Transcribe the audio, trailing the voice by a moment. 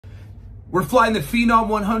We're flying the Phenom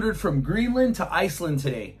 100 from Greenland to Iceland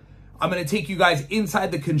today. I'm going to take you guys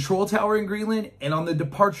inside the control tower in Greenland, and on the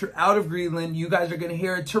departure out of Greenland, you guys are going to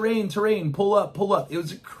hear terrain, pull up. It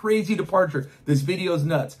was a crazy departure. This video is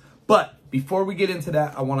nuts. But before we get into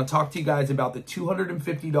that, I want to talk to you guys about the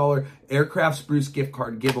 $250 Aircraft Spruce gift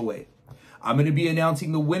card giveaway. I'm going to be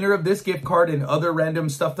announcing the winner of this gift card and other random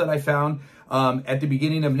stuff that I found at the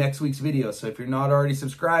beginning of next week's video. So if you're not already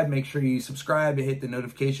subscribed, make sure you subscribe and hit the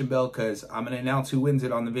notification bell, because I'm going to announce who wins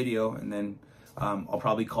it on the video, and then I'll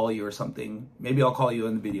probably call you or something. Maybe I'll call you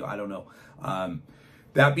in the video. I don't know.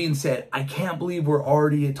 That being said, I can't believe we're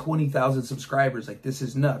already at 20,000 subscribers. Like, this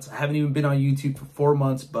is nuts. I haven't even been on YouTube for 4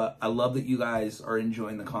 months, but I love that you guys are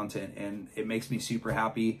enjoying the content, and it makes me super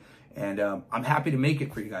happy. And I'm happy to make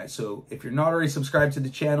it for you guys. So if you're not already subscribed to the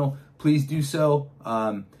channel, please do so.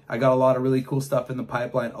 I got a lot of really cool stuff in the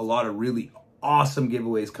pipeline, a lot of really awesome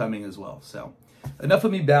giveaways coming as well. So enough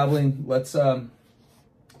of me babbling. Let's go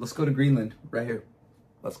to Greenland right here.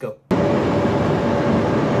 Let's go.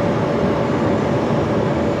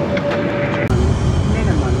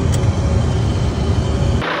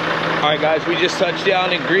 All right, guys, we just touched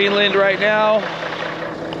down in Greenland right now.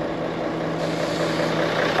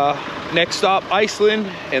 Next stop, Iceland,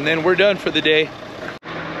 and then we're done for the day.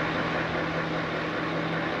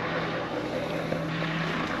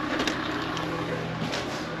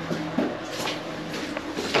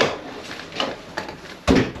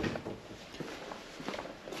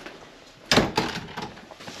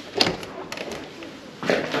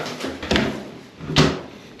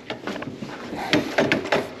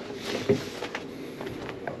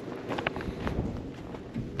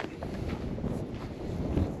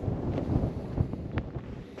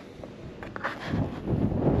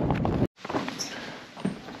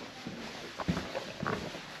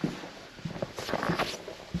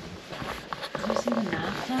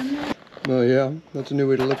 Oh yeah, that's a new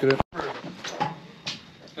way to look at it.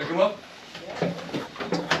 Pick him up.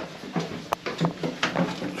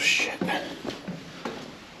 Oh, shit.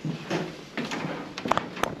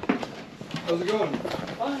 How's it going?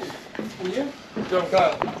 Fine. And you? John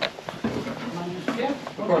Kyle. Yeah.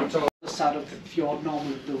 According to The side of the fjord,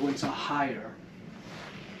 normally the winds are higher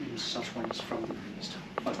in such winds from the east.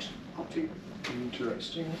 But up to you.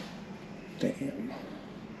 Interesting. Damn.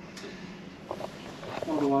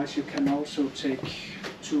 Otherwise, you can also take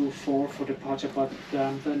 2-4 for departure, but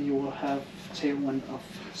then you will have tailwind of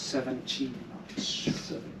 17 knots.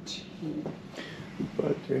 17.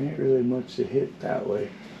 But there ain't really much to hit that way.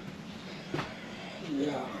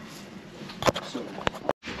 Yeah. So.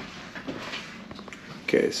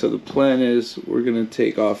 Okay, so the plan is we're gonna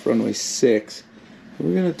take off runway 6.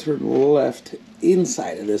 We're gonna turn left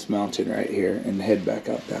inside of this mountain right here and head back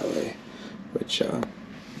up that way, which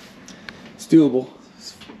it's doable.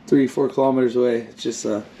 It's 3-4 kilometers away. It just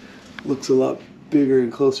looks a lot bigger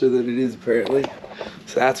and closer than it is apparently.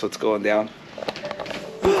 So that's what's going down.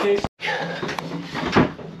 Okay.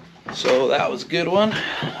 So that was a good one.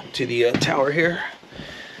 To the tower here.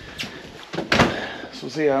 So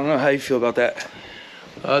see, I don't know how you feel about that.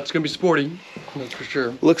 It's gonna be sporty, that's for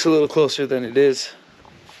sure. Looks a little closer than it is.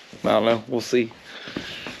 I don't know, we'll see.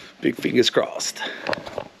 Big fingers crossed.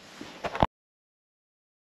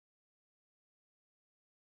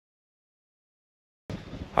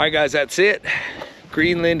 Alright guys, that's it.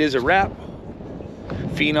 Greenland is a wrap.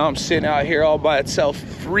 Phenom's sitting out here all by itself,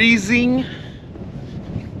 freezing.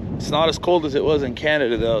 It's not as cold as it was in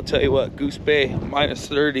Canada though. I'll tell you what, Goose Bay, minus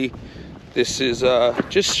 30. This is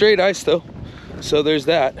just straight ice though. So there's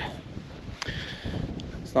that.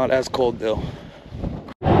 It's not as cold though.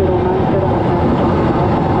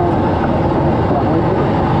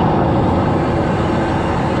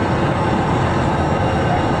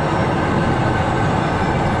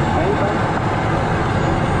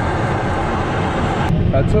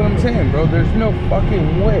 That's what I'm saying, bro. There's no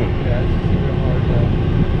fucking way. Yeah, it's super hard though.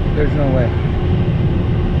 There's no way.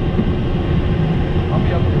 I'll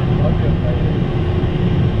be up here. I'll be up right here.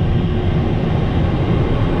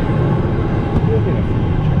 We'll get a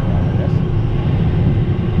future turn around, I guess.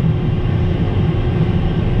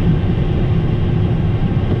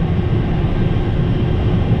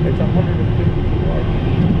 It's 150 feet wide.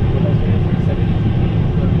 What I say is like 70 feet.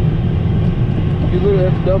 You literally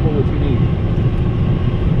have to double what you need.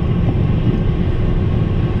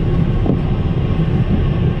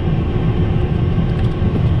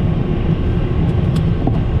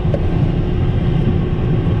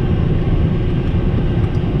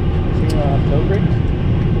 Toe brakes?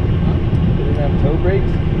 They didn't have toe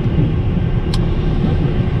brakes?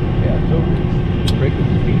 Yeah, toe brakes. Brake with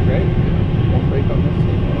your feet, right? One brake on this,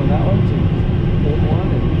 on that one, so hold one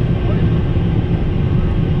and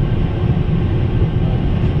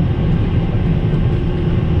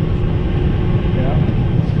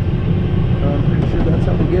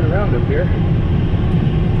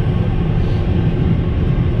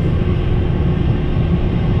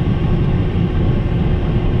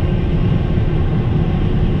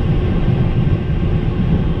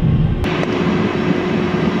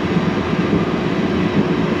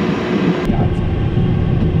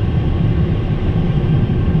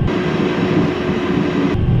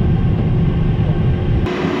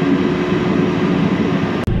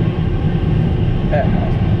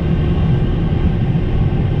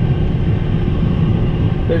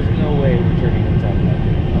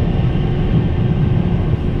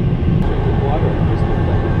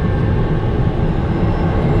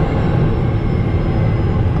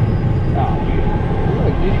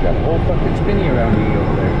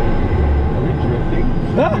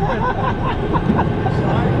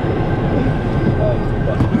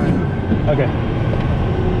Okay.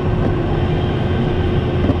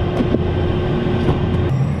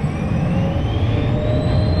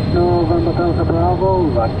 November Delta Bravo,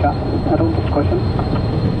 Roger. Add-on discussion.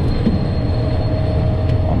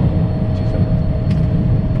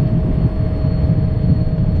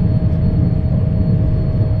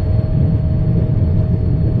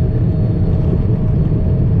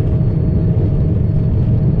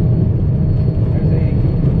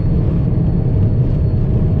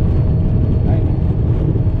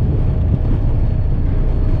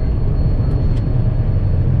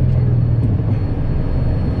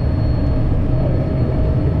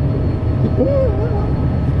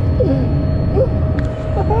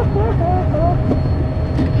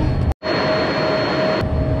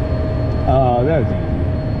 Oh, that was easy.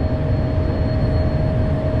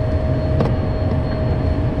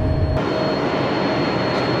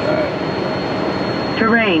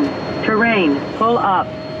 Terrain, pull up,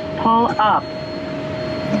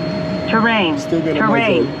 terrain, Still good on my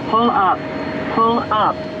terrain, side. pull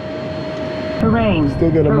up, terrain,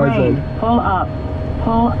 Still good on my terrain, side. pull up,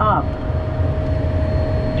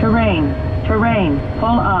 terrain,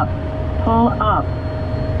 pull up.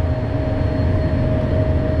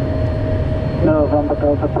 November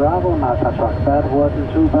Delta Bravo, Mazda truck, bad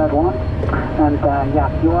 1, 2, bad 1. And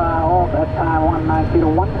yeah, you are off at time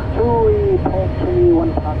 1901. 2,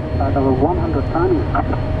 1 parking side over 100 timing.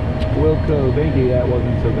 Wilco, thank you. That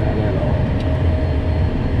wasn't so bad at all.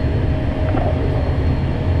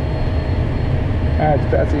 It's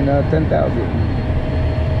passing 10,000.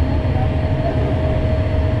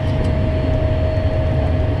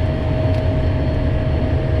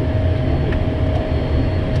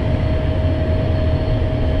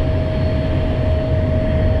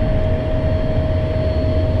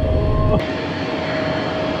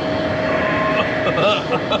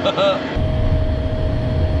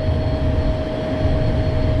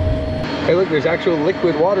 Hey, look, there's actual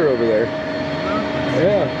liquid water over there.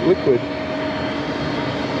 Yeah, liquid.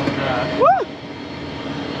 Woo!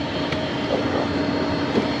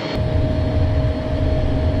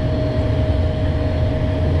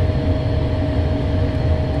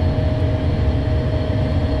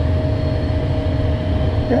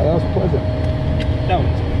 Yeah, that was pleasant. That one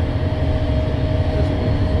was good.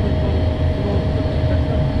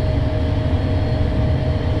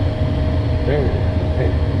 There it is.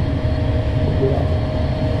 Hey.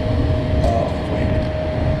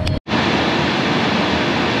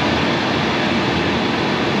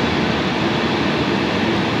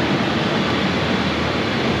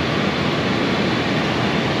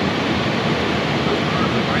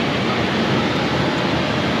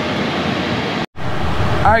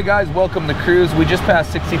 All right, guys, welcome to cruise. We just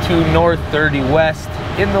passed 62 north, 30 west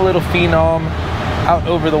in the little Phenom, out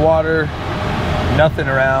over the water, nothing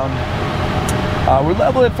around. We're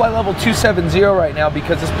level at flight level 270 right now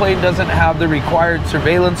because this plane doesn't have the required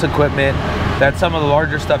surveillance equipment that some of the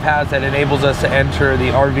larger stuff has that enables us to enter the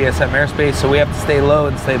RVSM airspace. So we have to stay low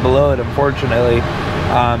and stay below it, unfortunately.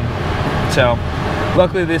 So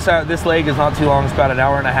luckily this leg is not too long. It's about an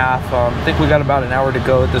hour and a half. I think we got about an hour to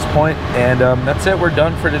go at this point, and that's it. We're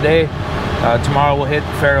done for today. Tomorrow we'll hit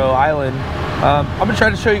Faroe Island. I'm gonna try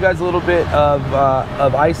to show you guys a little bit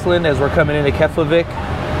of Iceland as we're coming into Keflavik.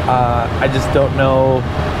 I just don't know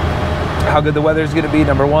how good the weather is going to be,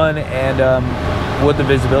 number one, and what the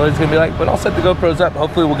visibility is going to be like. But I'll set the GoPros up.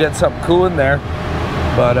 Hopefully we'll get something cool in there.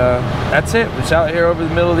 But that's it. We're just out here over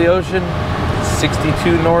the middle of the ocean.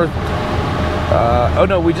 62 north. Oh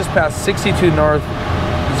no, we just passed 62 north,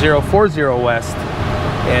 040 west.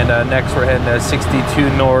 And next we're heading to 62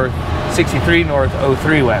 north, 63 north,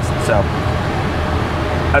 03 west. So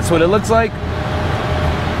that's what it looks like.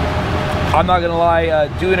 I'm not gonna lie,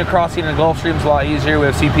 doing a crossing in the Gulf Stream is a lot easier. We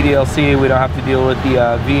have CPDLC, we don't have to deal with the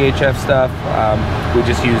VHF stuff. We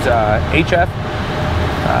just use HF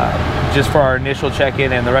just for our initial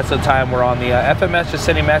check-in, and the rest of the time we're on the FMS, just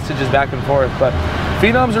sending messages back and forth. But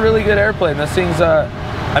Phenom's a really good airplane. This thing's,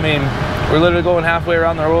 I mean, we're literally going halfway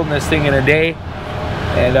around the world in this thing in a day,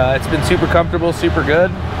 and it's been super comfortable, super good.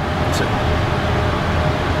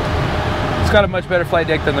 It's got a much better flight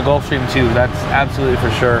deck than the Gulfstream too, that's absolutely for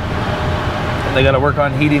sure. They got to work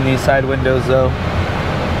on heating these side windows though.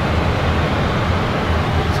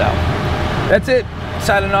 So that's it.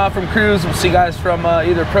 Signing off from cruise. We'll see you guys from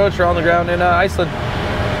either approach or on the ground in Iceland.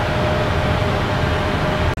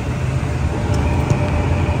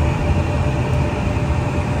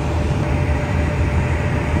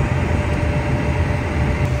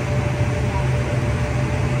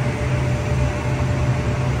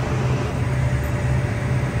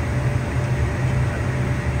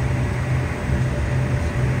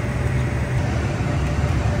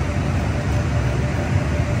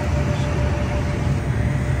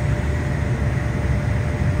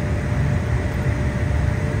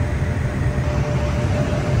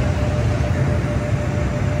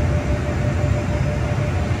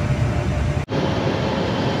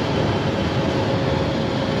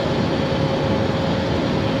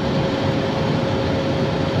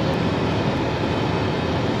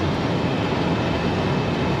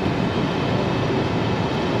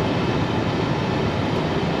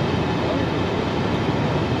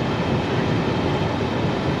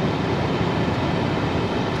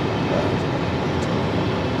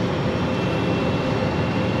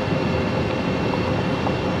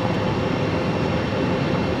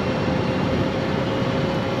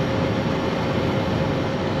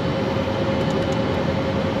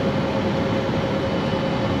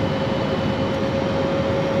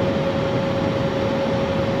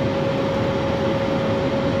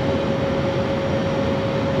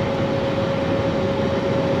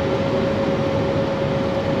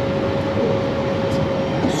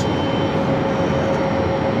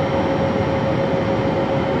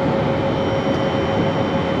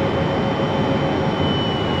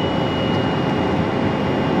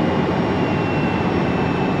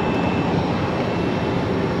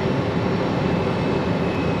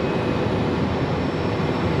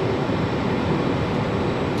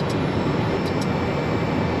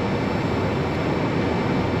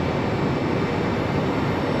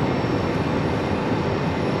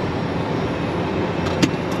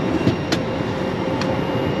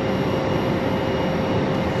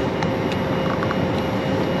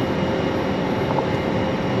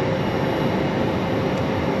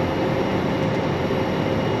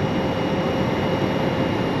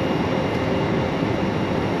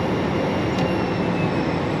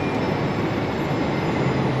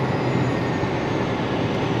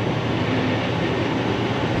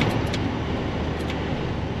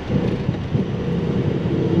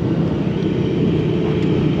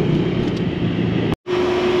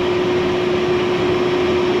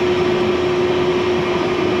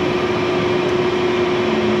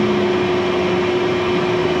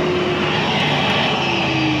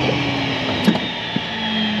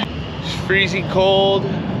 freezing cold.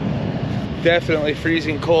 Definitely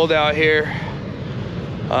freezing cold out here.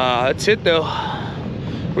 That's it though.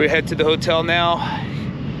 We're head to the hotel now.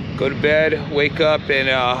 Go to bed, wake up, and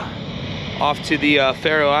off to the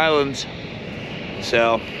Faroe Islands.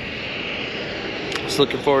 So, just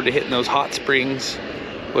looking forward to hitting those hot springs,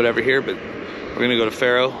 whatever here, but we're gonna go to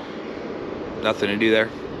Faroe. Nothing to do there.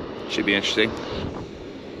 Should be interesting.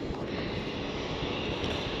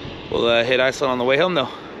 We'll hit Iceland on the way home though.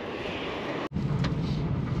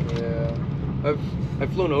 Yeah,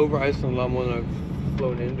 I've flown over Iceland a lot more than I've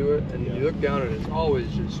flown into it, and you look down and it's always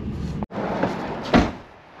just...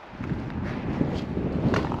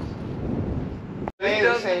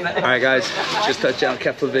 All right, guys, just touched down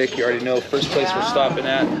Keflavik. You already know first place we're stopping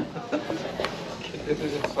at.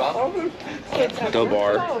 The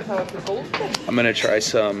bar. I'm gonna try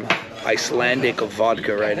some Icelandic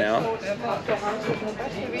vodka right now.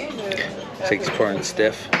 It's like it's pouring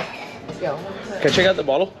stiff. Can I check out the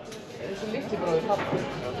bottle?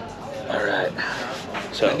 All right.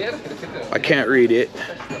 So I can't read it,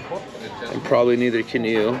 and probably neither can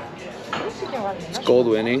you. It's gold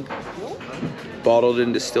winning. Bottled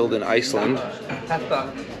and distilled in Iceland.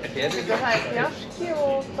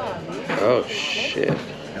 Oh shit.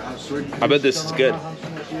 I bet this is good.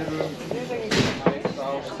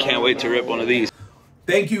 Can't wait to rip one of these.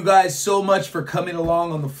 Thank you guys so much for coming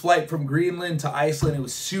along on the flight from Greenland to Iceland. It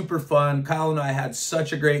was super fun. Kyle and I had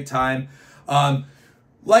such a great time.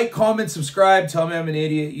 Like, comment, subscribe, tell me I'm an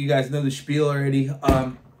idiot. You guys know the spiel already.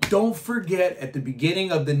 Don't forget, at the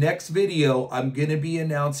beginning of the next video, I'm going to be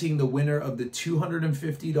announcing the winner of the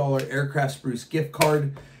 $250 Aircraft Spruce gift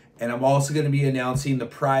card. And I'm also going to be announcing the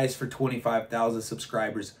prize for 25,000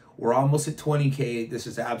 subscribers. We're almost at 20K. This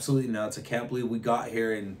is absolutely nuts. I can't believe we got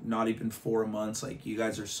here in not even 4 months. Like, you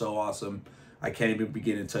guys are so awesome. I can't even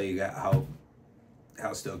begin to tell you how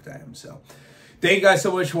stoked I am. So, thank you guys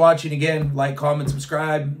so much for watching. Again, like, comment,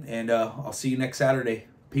 subscribe, and I'll see you next Saturday.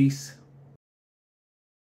 Peace.